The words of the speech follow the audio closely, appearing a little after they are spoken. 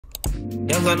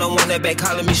Young got no one that back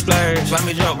calling me splurge. Why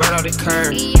me jump right off the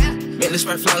curb? Make the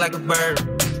spread fly like a bird.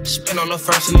 Spin on the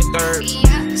first and the third.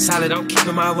 Solid, I'm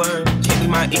keeping my word. Can't be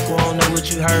my equal, I don't know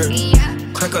what you heard.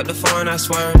 Crack up the phone, I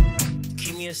swear.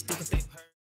 Keep me a stick if they hurt.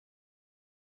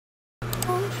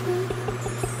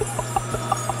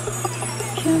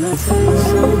 Can I tell you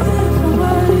something for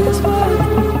what it's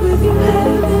worth? With you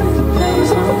having a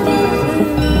place on earth,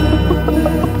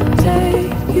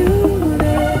 take you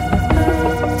there,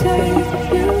 I'll take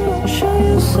you. I'll show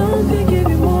you something, give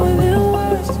you more than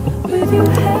words. With you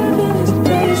having this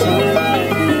place on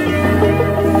earth,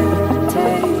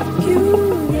 take you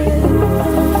there,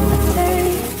 I'll take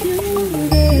you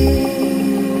there.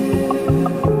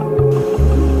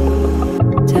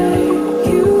 Take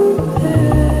you there.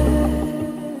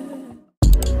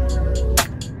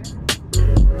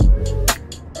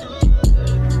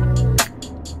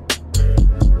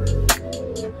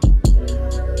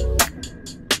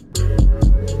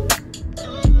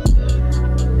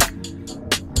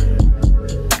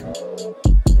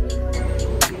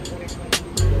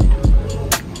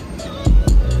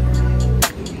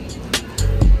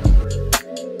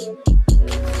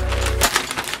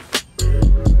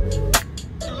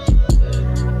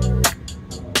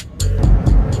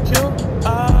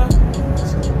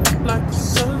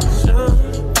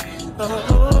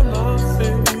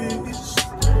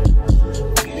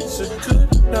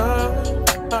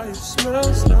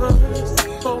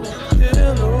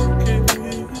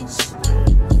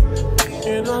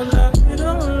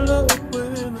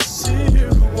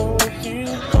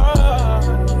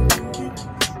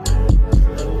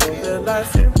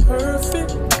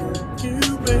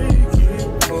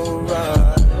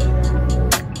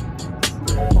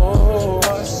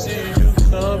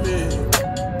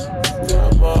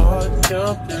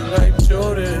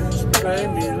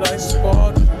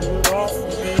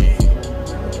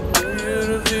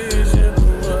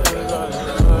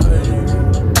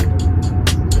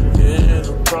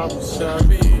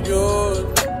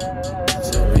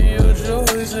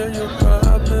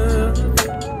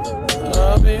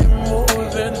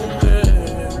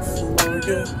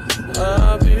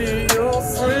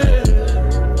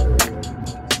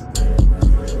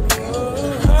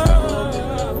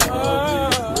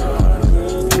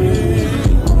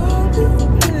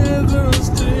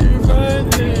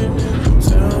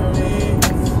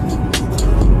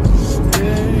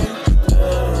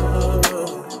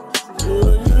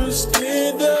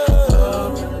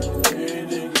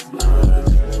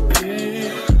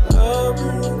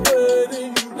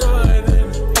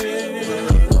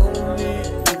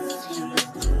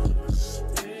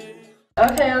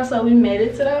 Okay, so we made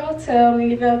it to the hotel. Let me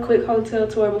give you a quick hotel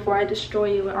tour before I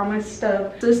destroy you with all my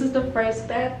stuff. So this is the first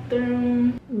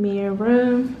bathroom,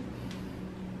 mirror.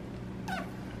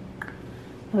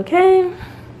 Okay.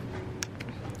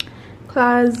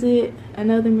 Closet,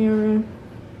 another mirror.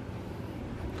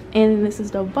 And then this is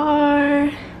the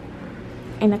bar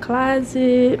and the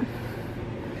closet.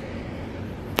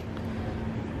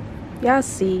 Y'all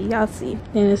see. Then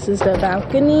this is the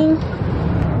balcony.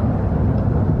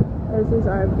 This is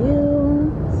our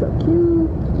view. So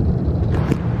cute.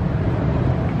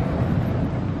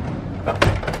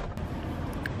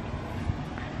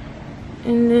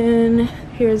 And then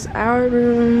here's our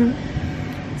room.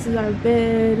 This is our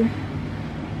bed.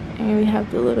 And we have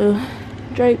the little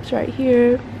drapes right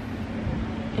here.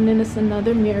 And then it's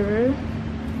another mirror.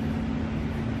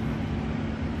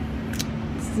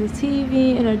 This is a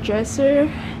TV and a dresser.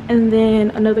 And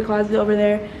then another closet over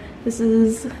there. This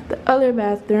is the other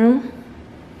bathroom.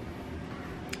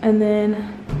 And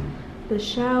then the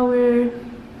shower.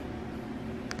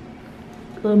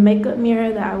 Little makeup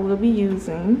mirror that I will be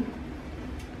using.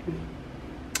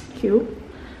 Cute.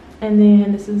 And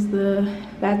then this is the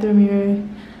bathroom mirror.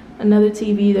 Another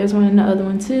TV. There's one in the other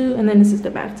one too. And then this is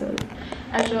the bathtub.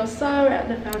 As y'all saw, we're at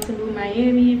the Fontainebleau,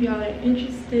 Miami. If y'all are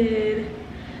interested,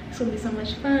 it's gonna be so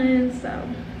much fun. So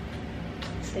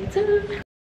stay tuned.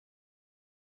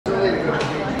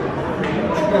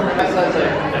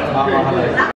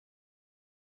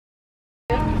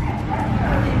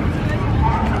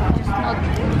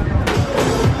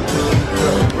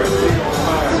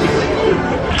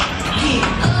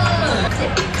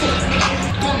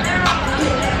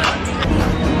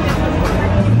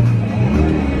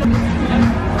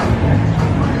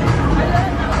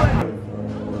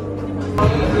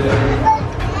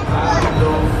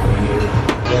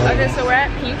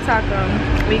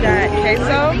 We got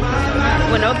queso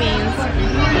with no beans,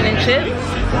 and then chips,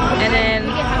 and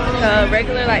then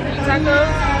regular like beef tacos,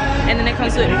 and then it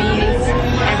comes with beans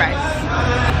and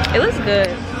rice. It looks good.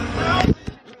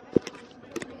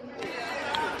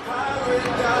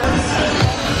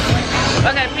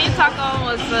 Okay, pink taco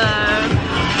was 10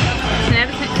 out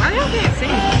of 10. Why y'all can't see?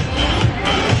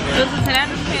 It was a 10 out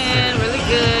of 10, really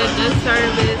good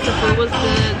service. The food was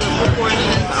good, good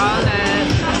proportions, all that.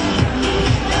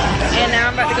 And now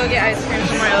I'm about to go get ice cream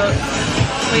somewhere else.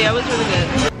 But yeah, it was really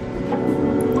good.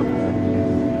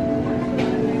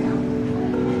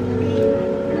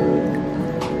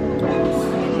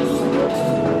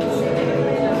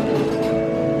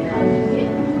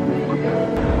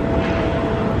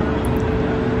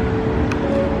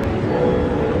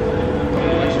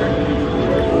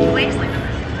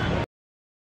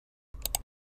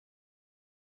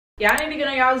 Y'all need to get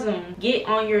on y'all Zoom. Get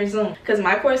on your Zoom. Because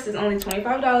my course is only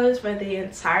 $25 for the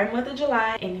entire month of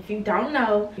July. And if you don't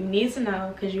know, you need to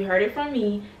know because you heard it from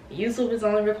me. YouTube is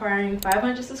only requiring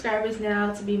 500 subscribers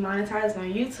now to be monetized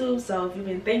on YouTube. So if you've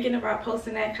been thinking about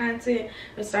posting that content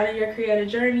or starting your creator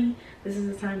journey, this is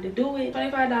the time to do it.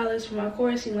 $25 for my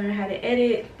course. You learn how to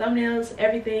edit, thumbnails,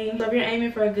 everything. So if you're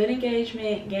aiming for a good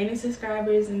engagement, gaining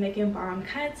subscribers, and making bomb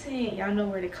content, y'all know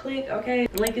where to click, okay?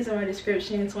 The link is in my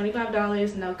description.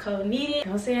 $25, no code needed.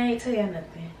 Don't say I ain't tell y'all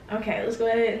nothing. Okay, let's go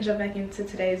ahead and jump back into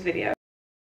today's video.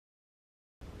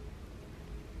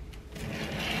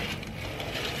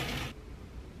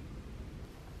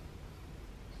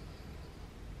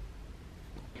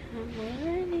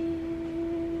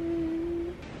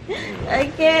 I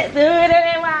can't do it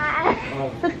anymore.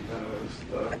 Oh, no,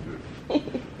 stop it.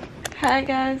 Hi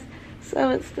guys,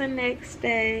 so it's the next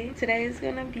day. Today is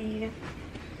gonna be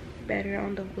better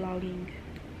on the vlogging.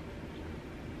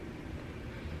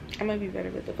 I'm gonna be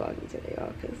better with the vlogging today,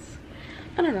 y'all, because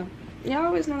I don't know, y'all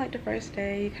always know like the first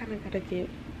day you kind of gotta get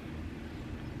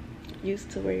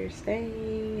used to where you're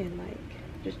staying and like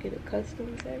just get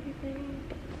accustomed to everything.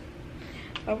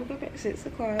 I woke up at 6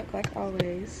 o'clock like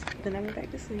always, then I went back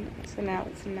to sleep. So now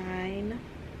it's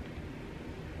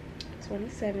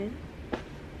 9:27.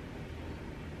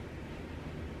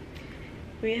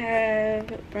 We have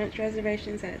brunch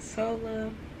reservations at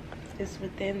Sola. It's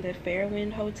within the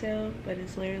Fairwind Hotel, but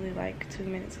it's literally like 2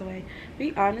 minutes away.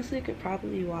 We honestly could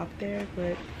probably walk there,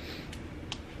 but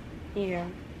yeah.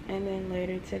 And then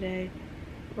later today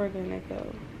we're gonna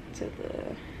go to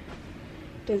the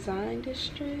Design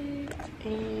District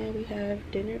and we have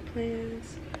dinner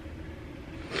plans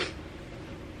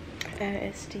at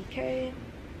STK.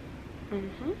 And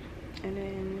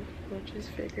then we'll just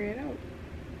figure it out,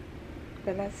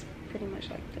 but that's pretty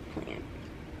much like the plan.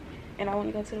 And I want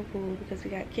to go to the pool because we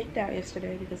got kicked out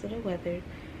yesterday because of the weather,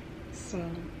 so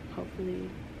hopefully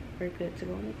we're good to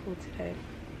go in the pool today.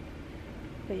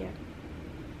 But yeah,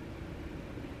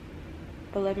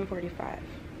 11:45,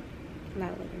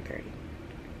 not 11:30.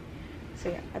 So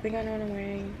yeah, I think I know what I'm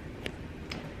wearing.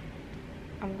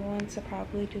 I'm going to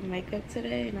probably do makeup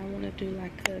today, and I want to do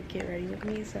like a get ready with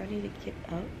me, so I need to get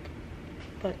up.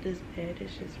 But this bed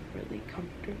is just really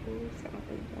comfortable, so I don't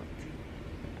really want to.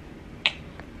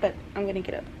 But I'm gonna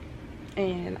get up,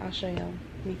 and I'll show y'all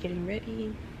me getting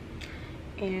ready,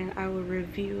 and I will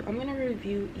review. I'm gonna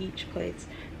review each place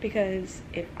because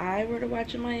if I were to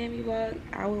watch a Miami vlog,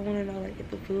 I would want to know like if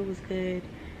the food was good,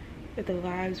 if the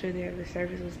vibes were there, the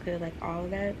service was good, like all of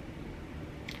that.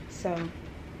 So I'm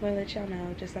gonna let y'all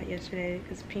know, just like yesterday,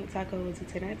 because Pink Taco was a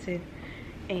 10 out of 10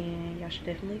 and y'all should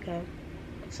definitely go.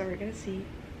 So we're gonna see.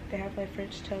 They have like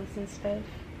French toast and stuff.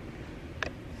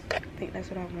 I think that's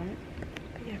what I want.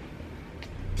 But yeah.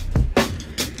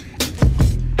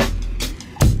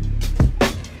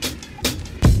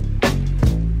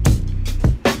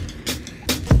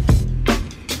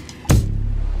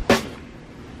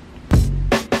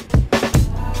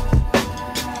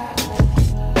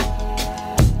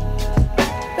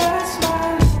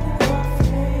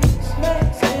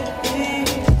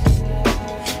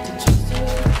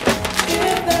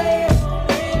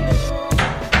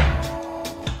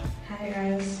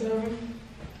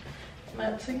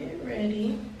 To get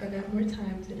ready. I got more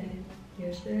time today.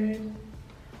 Yesterday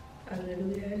I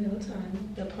literally had no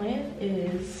time. The plan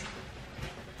is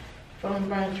from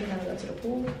brunch we're gonna go to the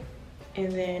pool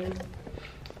and then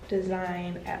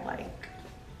design at like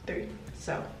 3.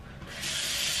 So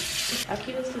how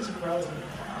cute is this rose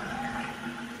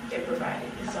they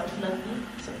provided? It's so fluffy,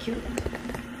 so cute.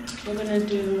 We're gonna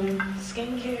do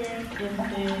skincare and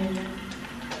then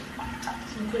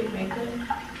some quick makeup.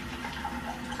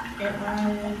 And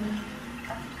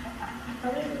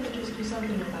probably gonna just do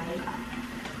something light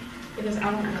because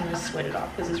I don't want to sweat it off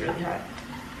because it's really hot.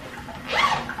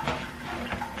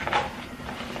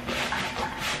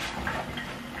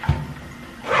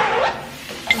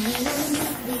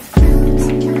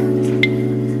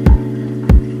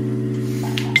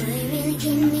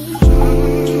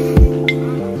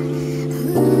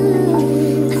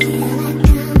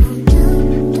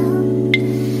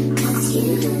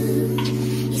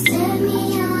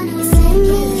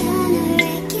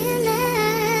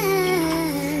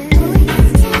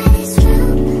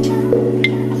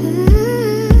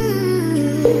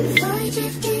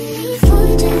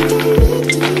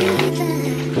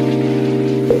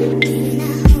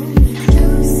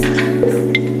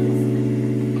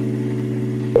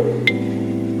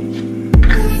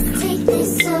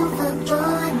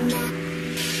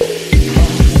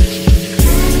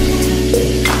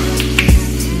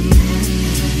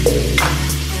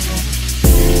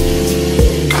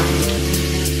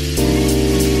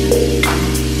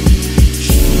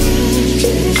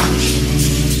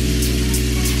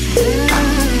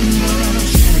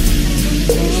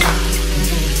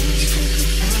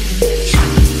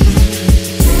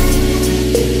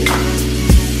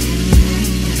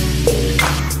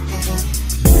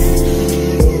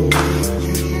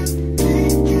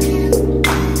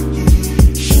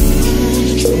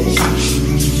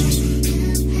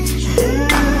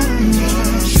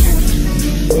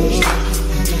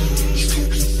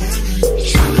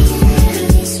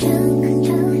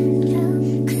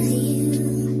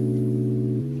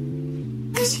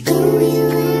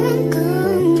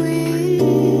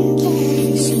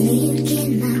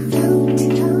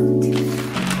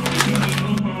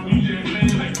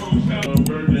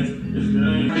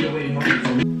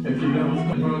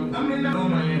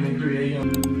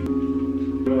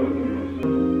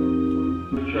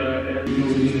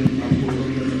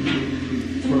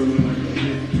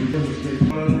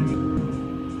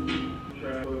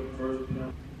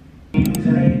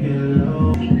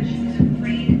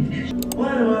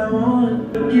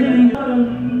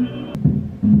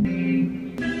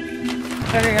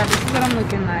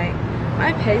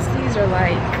 pasties are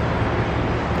like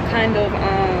kind of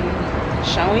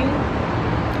showing,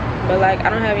 but like I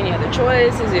don't have any other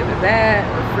choice. It's either that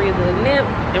or free the nip,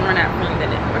 and we're not freeing the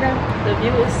nip. Okay, the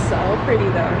view is so pretty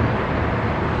though.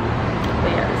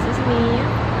 But yeah, this is me.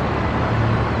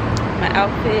 My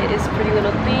outfit is Pretty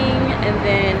Little Thing, and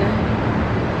then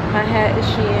my hat is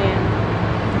Shein,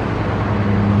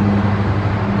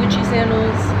 Gucci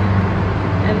sandals,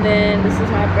 and then this is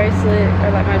my bracelet, or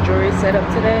like my jewelry setup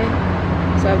today.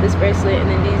 So I have this bracelet, and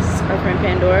then these are from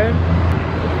Pandora.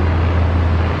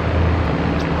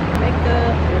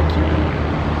 Makeup,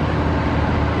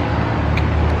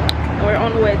 and we're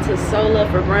on the way to Sola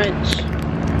for brunch.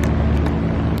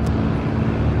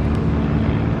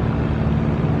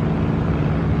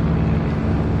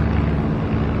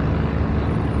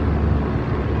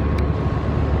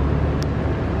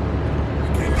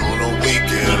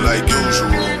 Like usual,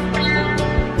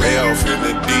 way off in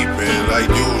the deep end like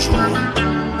usual.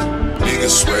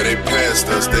 Niggas swear they passed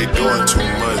us, they doing too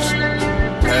much.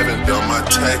 Haven't done my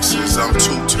taxes, I'm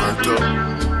too turned up.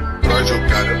 Virgil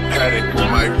got a paddock with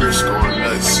my wrist going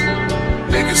nuts.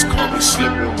 Niggas call me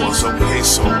slipping once, okay,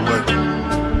 so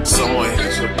what? Someone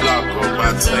hit your block up,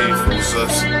 I tell you who's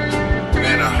us.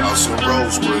 Man, a house in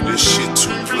Rosewood, this shit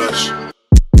too plush.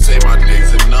 Say my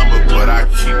day's a number, but I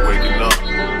keep waking up.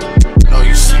 Know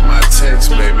you see my text,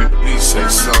 baby, please say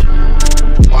something.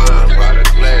 Wine by the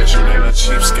glass, man, a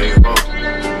cheapskate up.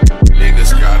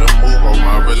 Niggas gotta move on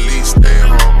my release day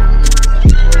home.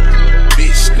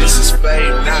 Bitch, this is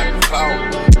fame, not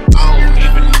clout. I don't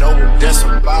even know what that's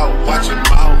about. Watch your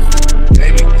mouth.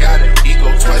 Baby got an ego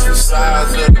twice the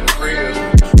size of the crib.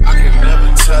 I can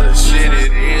never tell the shit,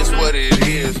 it is what it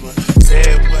is. But say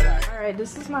it what I. Alright,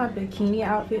 this is my bikini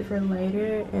outfit for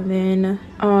later, and then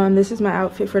this is my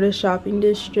outfit for the shopping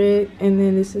district, and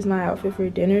then this is my outfit for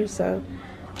dinner. So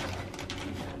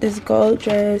this gold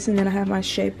dress, and then I have my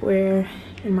shapewear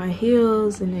and my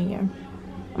heels, and then yeah,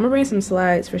 I'm gonna bring some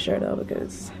slides for sure though,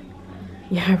 because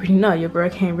yeah, I already know your bro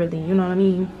can't really, you know what I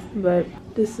mean. But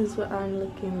this is what I'm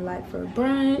looking like for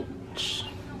brunch.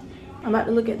 I'm about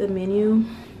to look at the menu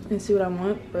and see what I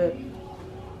want, but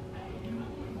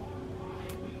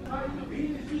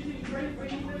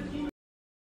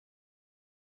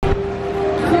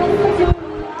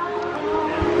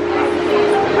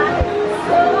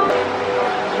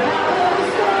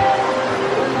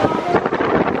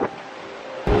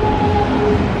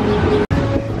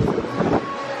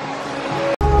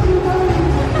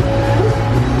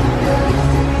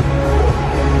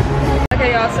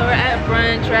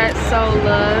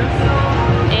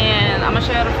and I'm gonna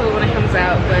show you the food when it comes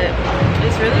out, but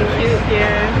it's really cute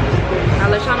here. I'll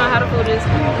let y'all know how the food is.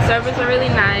 The servers are really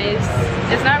nice.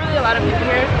 It's not really a lot of people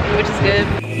here, which is good.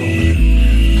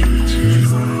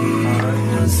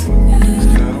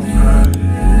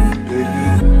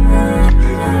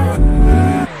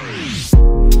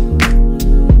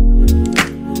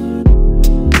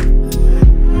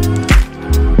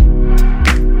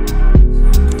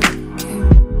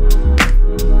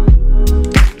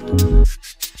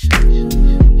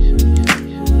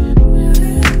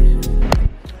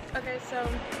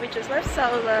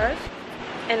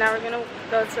 And now we're gonna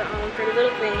go to Pretty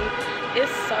Little Thing.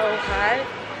 It's so hot.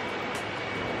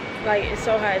 Like, it's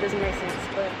so hot, it doesn't make sense.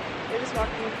 But we're just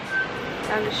walking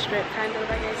down the strip, kind of,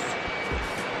 I guess.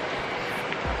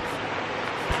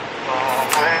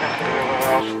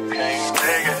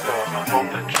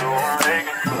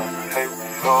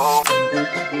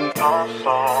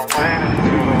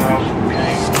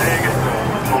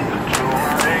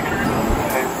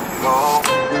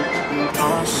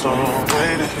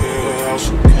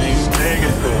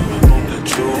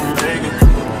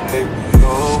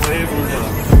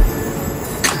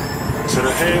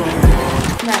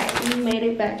 Right, we made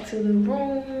it back to the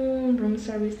room. Room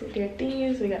service did their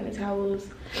things. We got the towels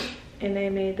and they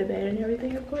made the bed and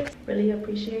everything, of course. Really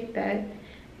appreciate that.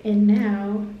 And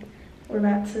now we're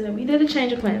about to, we did a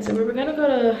change of plans. So we were gonna go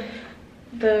to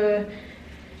the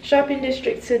shopping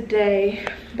district today,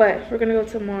 but we're gonna go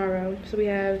tomorrow. So we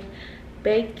have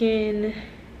bacon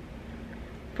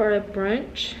for a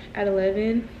brunch at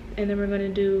 11, and then we're gonna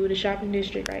do the shopping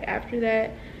district right after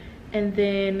that, and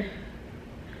then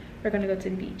we're gonna go to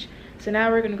the beach. So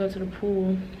now we're gonna go to the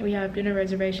pool. We have dinner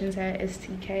reservations at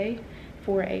STK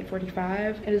for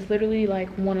 8:45. It is literally like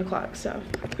 1 o'clock, so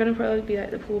we're gonna probably be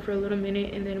at the pool for a little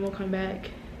minute, and then we'll come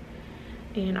back,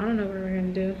 and I don't know what we're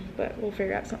gonna do, but we'll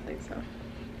figure out something. So I'm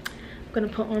gonna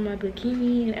put on my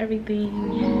bikini and everything.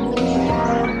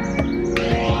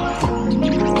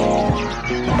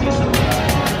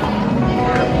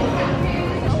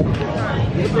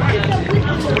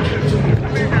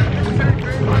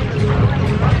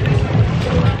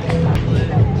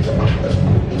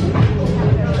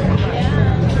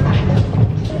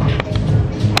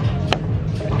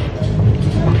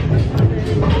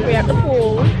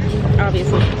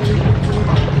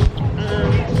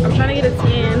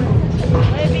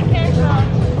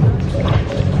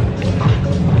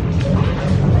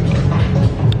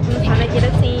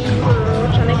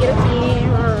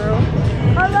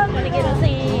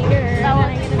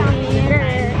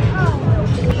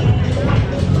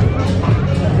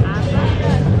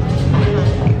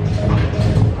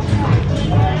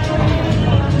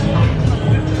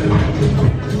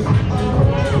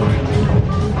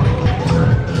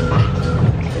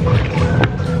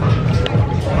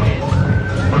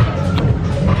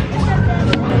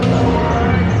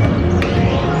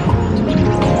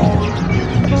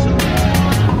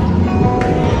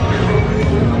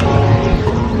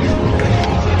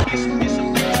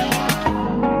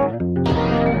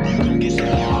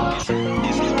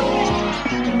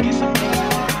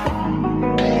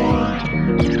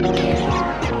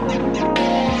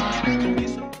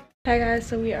 Hi guys,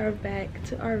 so we are back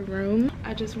to our room.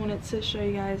 I just wanted to show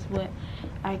you guys what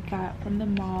I got from the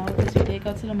mall, because we did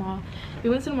go to the mall. We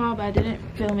went to the mall, but I didn't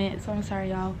film it, so I'm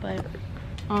sorry y'all, but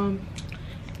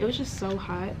it was just so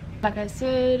hot. Like I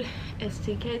said,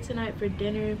 STK tonight for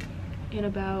dinner in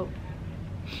about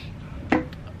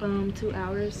 2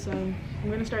 hours, so I'm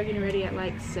gonna start getting ready at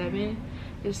like 7.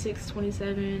 It's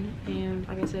 6:27, and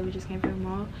like I said, we just came from the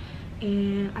mall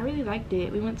and I really liked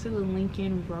it. We went to the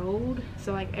Lincoln Road,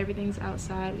 so like everything's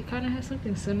outside. We kind of have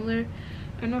something similar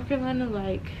in North Carolina,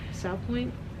 like South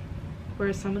Point,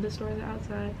 where some of the stores are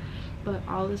outside but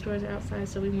all the stores are outside.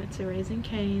 So we went to Raising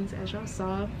Cane's, as y'all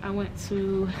saw. I went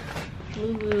to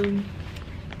Lulu,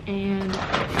 and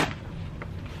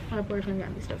my boyfriend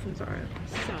got me stuff from Zara.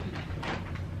 So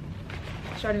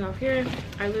starting off here,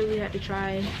 I literally had to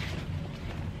try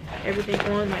everything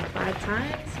on like 5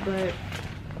 times, but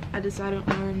I decided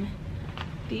on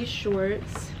these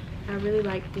shorts. I really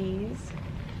like these.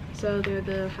 So they're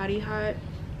the Hottie Hot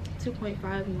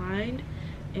 2.5 lined,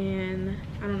 and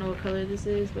I don't know what color this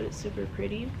is, but it's super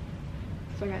pretty.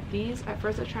 So I got these. At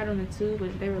first I tried on a 2,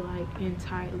 but they were like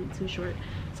entirely too short,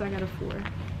 so I got a 4.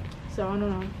 So I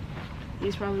don't know,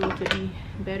 these probably will fit me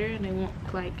better, and they won't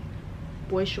look like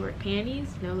boy short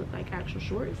panties, they'll look like actual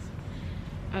shorts.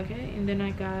 Okay, and then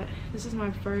I got, this is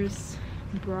my first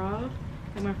bra,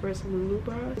 like my first Lulu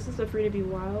bra. This is a Free to Be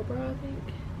Wild bra, I think.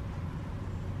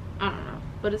 I don't know,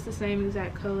 but it's the same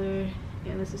exact color,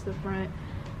 and this is the front,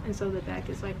 and so the back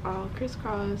is like all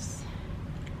crisscross,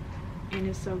 and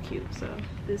it's so cute. So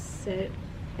this set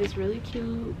is really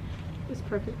cute. It's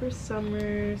perfect for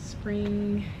summer,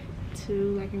 spring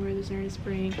too. I can wear this during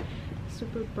spring.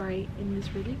 Super bright, and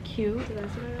it's really cute. So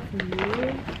that's what I got from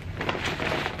Lulu.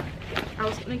 I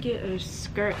was gonna get a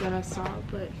skirt that I saw,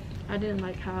 but I didn't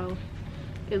like how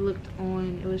it looked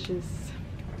on.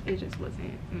 It just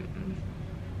wasn't.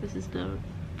 This is the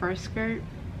first skirt,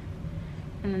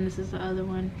 and then this is the other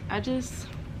one. I don't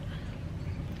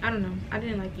know, I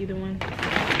didn't like either one.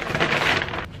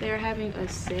 They're having a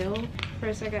sale.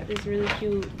 First I got this really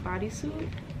cute bodysuit,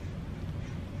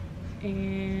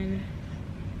 and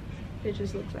it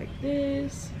just looks like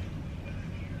this.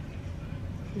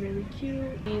 Really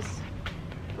cute. These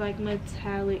like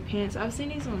metallic pants, I've seen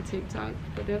these on TikTok,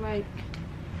 but they're like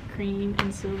cream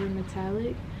and silver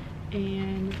metallic,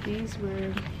 and these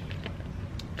were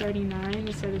 $39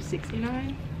 instead of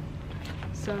 $69.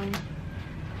 So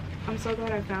I'm so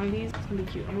glad I found these. It's gonna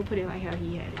be cute. I'm gonna put it like how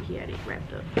he had it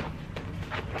wrapped up.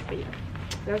 But yeah,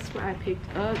 that's what I picked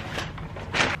up.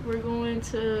 We're going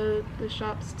to the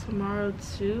shops tomorrow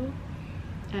too,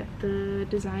 at the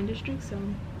Design District, so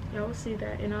y'all will see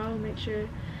that, and I'll make sure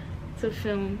to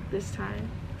film this time.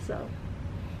 So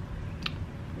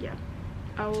yeah,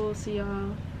 I will see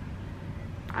y'all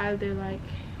either like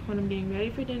when I'm getting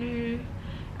ready for dinner,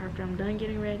 after I'm done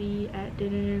getting ready, at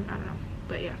dinner, I don't know,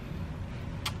 but yeah.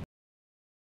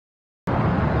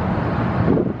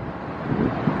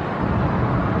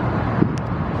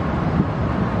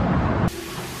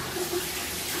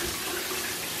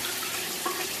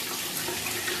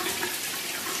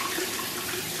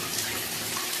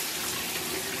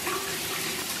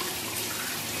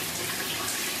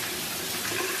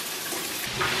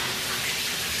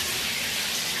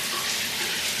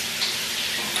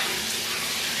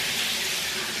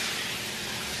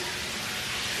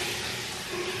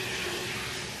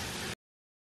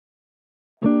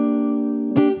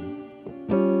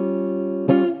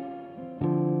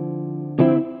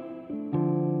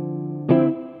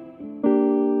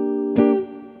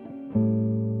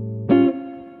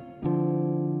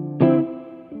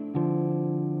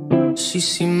 She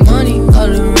see money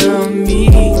all around me. I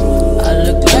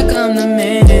look like I'm the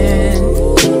man.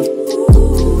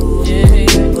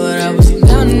 Yeah, but I was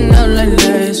down and out like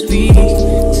last week.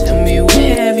 Tell me,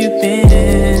 where have you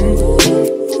been?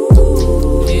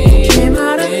 Yeah, came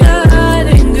out of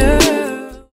nothing, girl.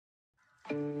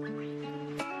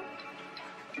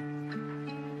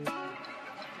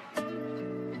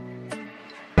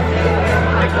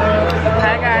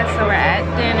 Hi guys, so we're at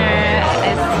dinner at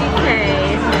STK,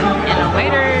 and the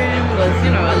waiter was,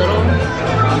 you know, a little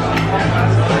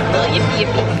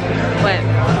yippy, but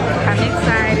I'm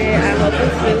excited. I hope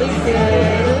it's really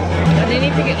good. I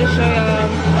didn't even get to show y'all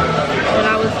when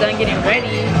I was done getting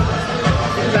ready,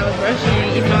 because I was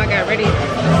rushing, even though I got ready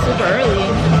super early.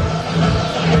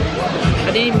 I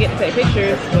didn't even get to take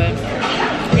pictures, but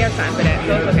we have time for that,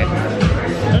 so it's okay.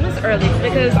 And it's early,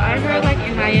 because I heard like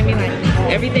in Miami, like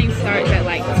everything starts at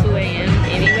like 2 a.m.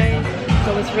 anyway,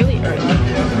 so it's really early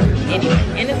anyway.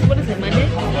 And it's, what is it, Monday?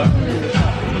 Monday?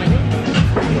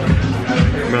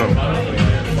 No.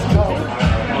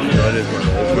 That is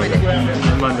Monday.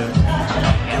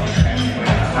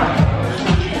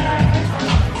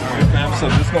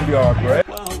 y'all, right?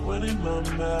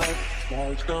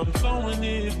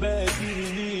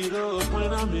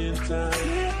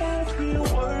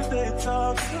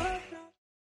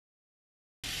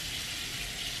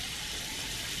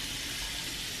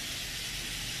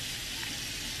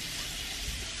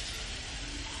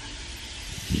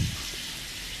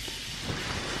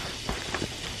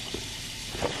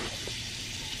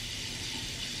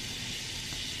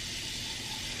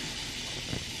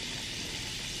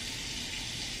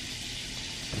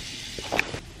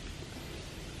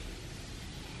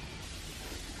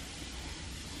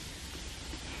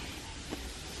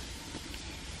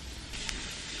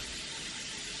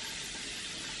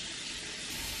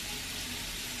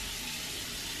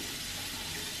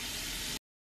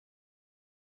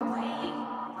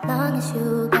 Long as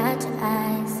you got your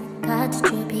eyes, got your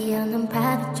trippy on them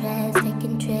private jets,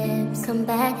 taking trips. Come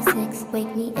back at 6,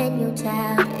 wake me and your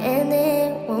child, and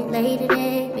then won't lay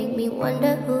today. Make me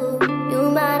wonder who you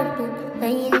might have been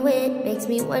playing with. Makes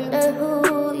me wonder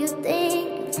who you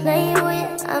think you're playing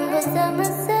with. I'm gonna tell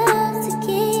myself to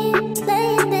keep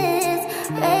playing this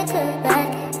record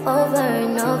back over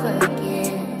and over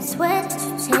again. Swear that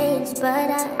you changed, but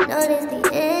I noticed the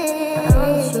end. I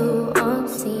want you on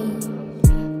scene.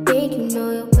 Think you know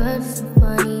your girl is so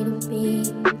funny to me.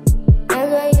 That's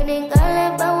why you didn't got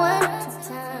left by one at a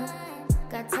time.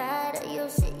 Got tired of your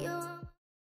shit, you.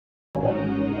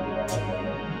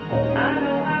 I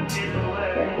know I feel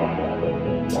away.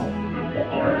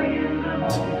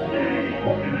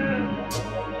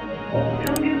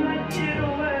 Don't get my shit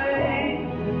away.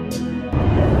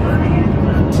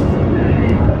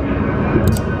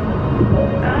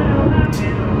 I know I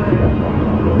feel away.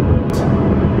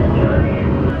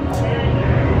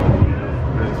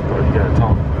 You gotta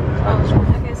talk.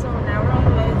 Okay, so now we're on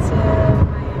the way to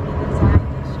Miami Design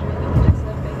District. We just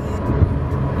left Baecation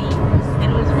Beach, and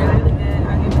it was really, really good.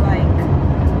 I'll give it like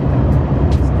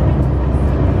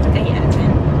 8 out of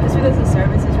 10. It's because the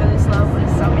service is really slow, but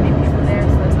there's so many people there, so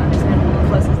it's understandable.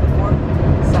 Plus, it's the 4th,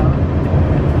 so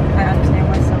I understand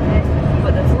why it's so big.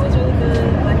 But the food is really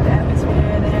good. I like the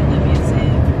atmosphere there, the music.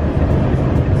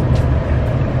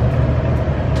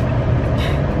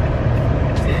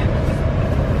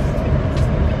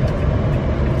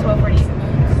 12:40.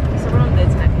 So we're on good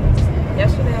time.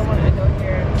 Yesterday I wanted to go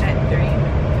here at 3,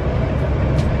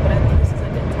 but I think this is a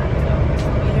good time to go.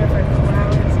 We'll be here for a couple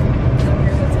hours. So we're going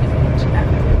to go to the beach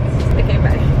afterwards. Okay,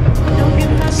 bye. Don't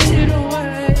give my shit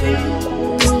away.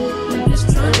 I'm just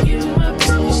trying to get my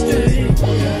people straight.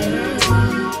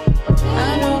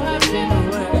 I know I've been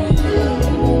away. I'm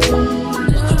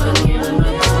just trying to get my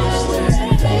people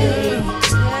straight.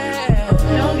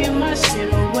 Don't give my shit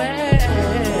away.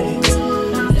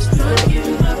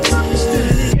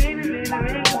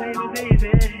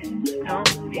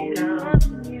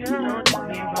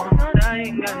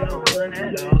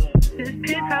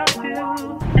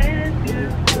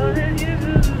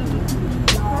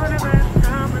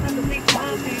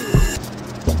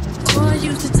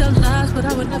 But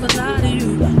I would never lie to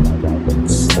you.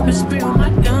 I'm spray on my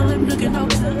gun, looking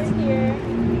over here.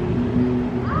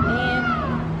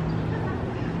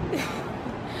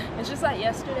 And it's just like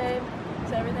yesterday,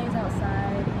 so everything's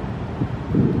outside.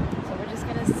 So we're just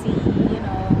gonna see, you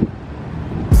know.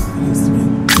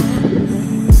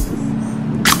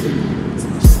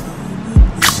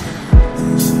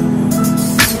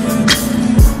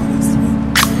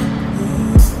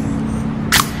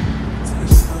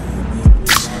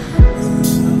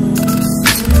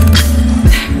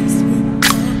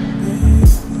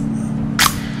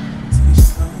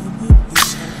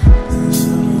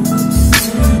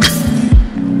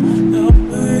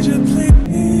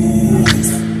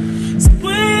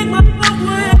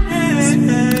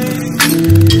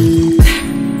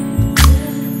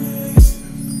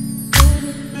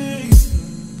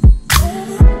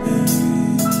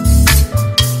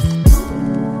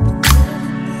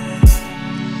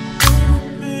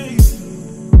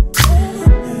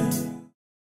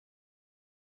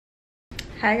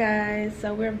 Hi guys,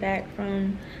 so we're back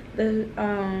from the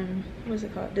what's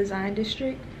it called, Design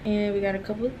District, and we got a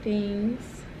couple of things.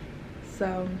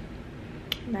 So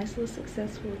nice little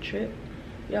successful trip.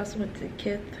 We also went to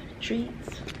Kith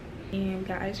Treats and we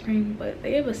got ice cream, but they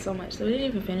gave us so much so we didn't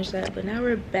even finish that. But now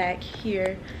we're back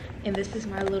here, and this is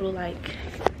my little like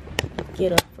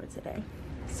get up for today.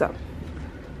 So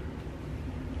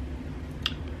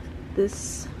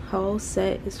this whole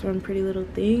set is from Pretty Little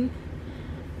Thing.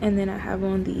 And then I have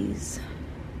on these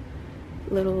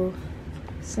little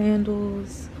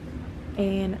sandals,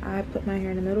 and I put my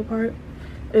hair in the middle part.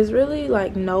 There's really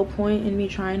like no point in me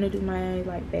trying to do my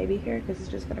like baby hair because it's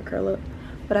just gonna curl up.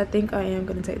 but I think I am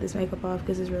gonna take this makeup off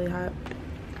because it's really hot.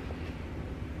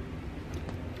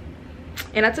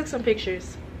 And I took some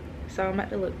pictures, so I'm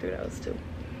about to look through those too.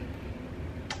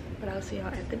 But I'll see y'all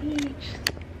at the beach.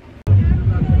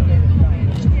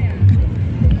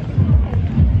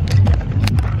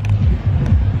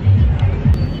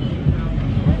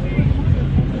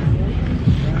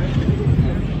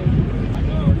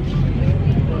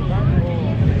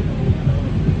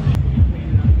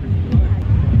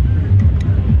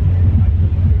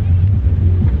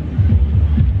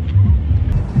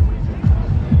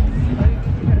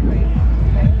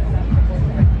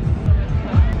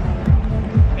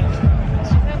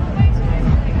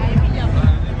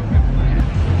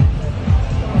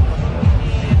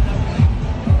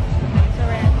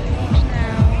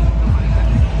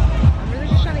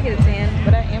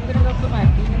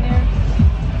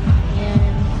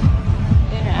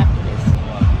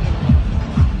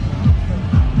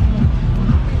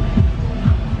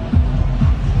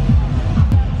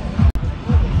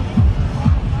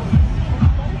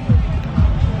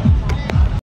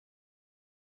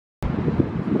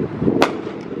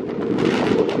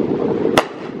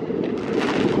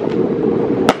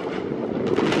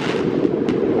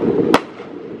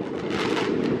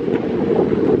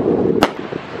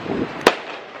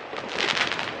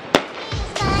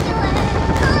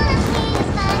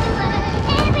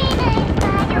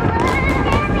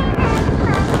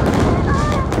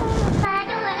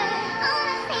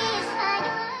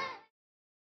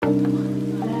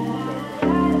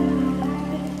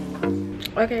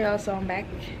 Okay y'all, so I'm back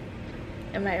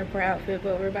in my airport outfit,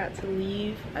 but we're about to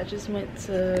leave. I just went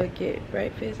to get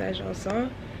breakfast, as y'all saw,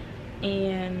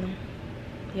 and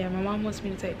yeah, my mom wants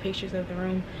me to take pictures of the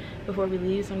room before we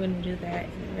leave, so I'm gonna do that,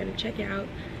 and we're gonna check out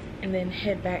and then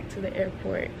head back to the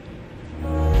airport.